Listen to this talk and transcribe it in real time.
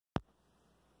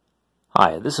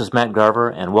Hi, this is Matt Garver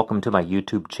and welcome to my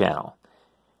YouTube channel.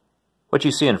 What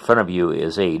you see in front of you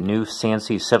is a new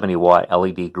SANSI 70-watt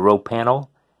LED grow panel.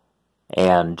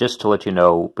 And just to let you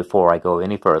know before I go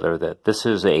any further that this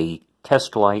is a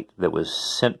test light that was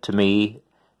sent to me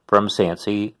from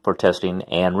SANSI for testing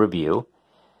and review.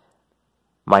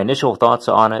 My initial thoughts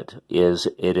on it is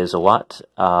a lot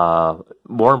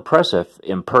more impressive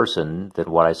in person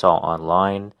than what I saw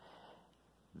online.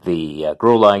 The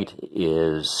grow light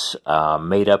is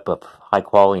made up of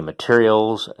high-quality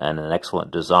materials and an excellent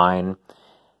design.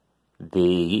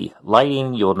 The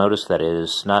lighting, you'll notice that it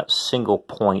is not single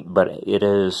point, but it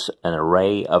is an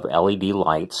array of LED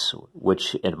lights,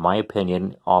 which in my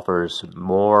opinion offers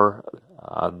more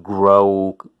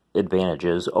grow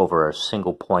advantages over a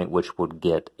single point, which would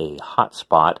get a hot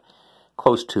spot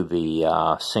close to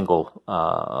the single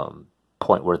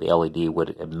point where the LED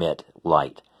would emit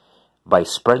light. By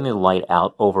spreading the light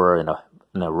out over an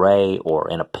array or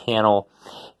in a panel,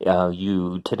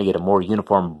 you tend to get a more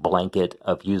uniform blanket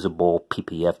of usable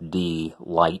PPFD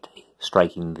light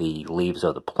striking the leaves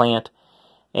of the plant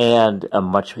and a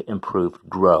much improved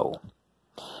grow.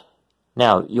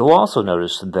 Now, you'll also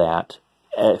notice that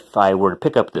if I were to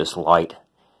pick up this light,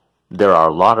 there are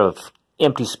a lot of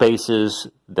empty spaces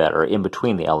that are in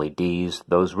between the LEDs.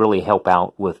 Those really help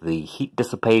out with the heat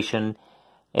dissipation.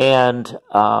 And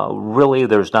really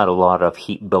there's not a lot of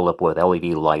heat buildup with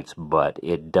LED lights, but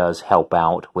it does help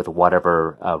out with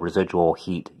whatever residual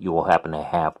heat you will happen to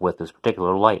have with this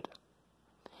particular light.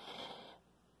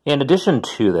 In addition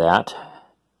to that,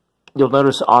 you'll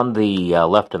notice on the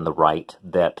left and the right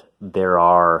that there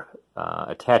are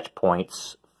attach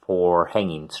points for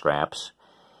hanging straps.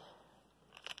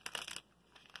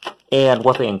 And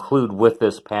what they include with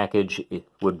this package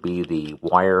would be the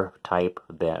wire type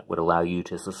that would allow you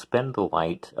to suspend the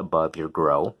light above your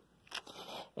grow.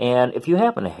 And if you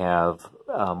happen to have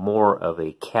more of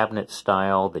a cabinet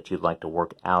style that you'd like to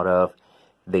work out of,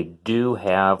 they do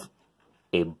have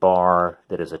a bar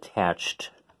that is attached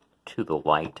to the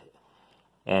light.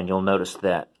 And you'll notice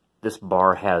that this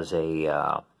bar has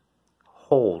a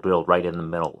hole drilled right in the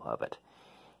middle of it.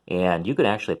 And you can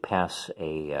actually pass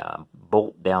a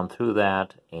bolt down through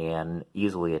that and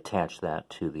easily attach that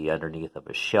to the underneath of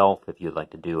a shelf if you'd like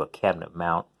to do a cabinet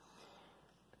mount.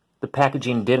 The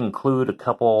packaging did include a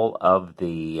couple of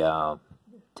the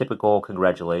typical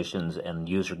congratulations and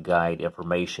user guide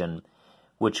information,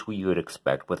 which you would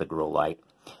expect with a grow light.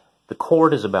 The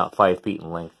cord is about 5 feet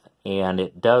in length, and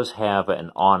it does have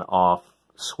an on-off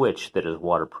switch that is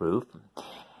waterproof.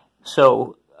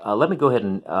 So let me go ahead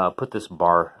and put this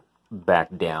bar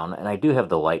back down, and I do have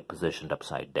the light positioned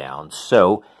upside down,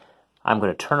 so I'm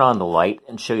going to turn on the light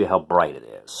and show you how bright it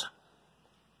is.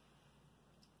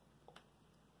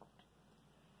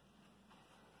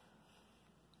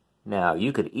 Now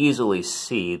you could easily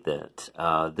see that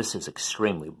this is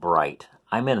extremely bright.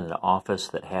 I'm in an office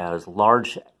that has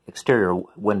large exterior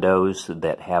windows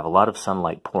that have a lot of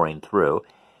sunlight pouring through,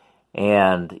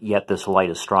 and yet this light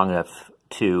is strong enough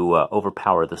to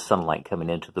overpower the sunlight coming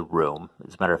into the room.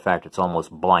 As a matter of fact, it's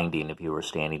almost blinding if you were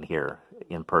standing here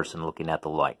in person looking at the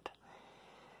light.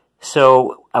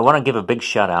 So I want to give a big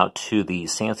shout out to the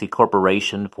SANSI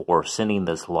Corporation for sending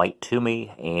this light to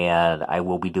me, and I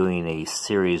will be doing a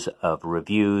series of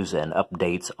reviews and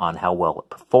updates on how well it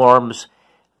performs.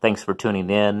 Thanks for tuning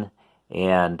in,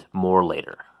 and more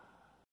later.